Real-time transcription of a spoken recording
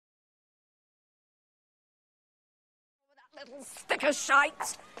Little stick of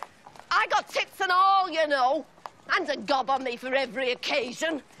shite. I got tits and all, you know. And a gob on me for every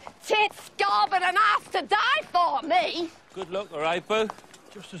occasion. Tits, gob, and an ass to die for me. Good luck, all right, Boo?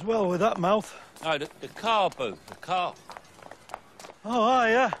 Just as well with that mouth. No, the car, Boo, the car. Oh,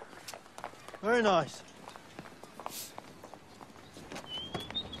 aye, yeah. Very nice.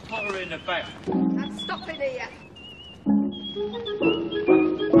 Put her in the back. I'm stopping here.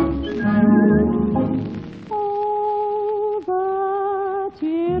 Oh, the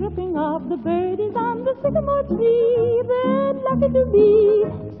chirruping of the birdies on the sycamore tree, they're lucky to be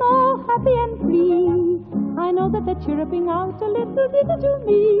so happy and free. I know that they're chirruping out a little ditty to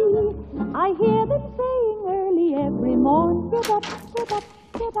me. I hear them saying early every morn, get up, get up.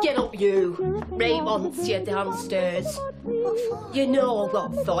 Get up, you. Ray wants you downstairs. You know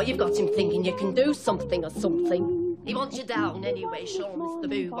what for. You've got him thinking you can do something or something. He wants you down anyway. Show Mr.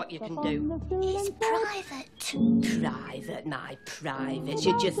 Boo what you can do. He's private. Private, my private.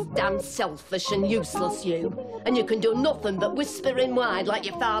 You're just damn selfish and useless, you. And you can do nothing but whisper in wide like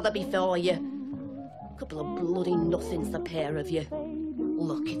your father before you. Couple of bloody nothings, the pair of you.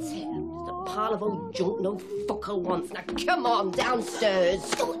 Look, it's him. A pile of old junk no fucker wants. Now come on,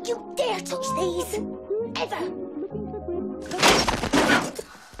 downstairs. Don't you dare touch these. Ever.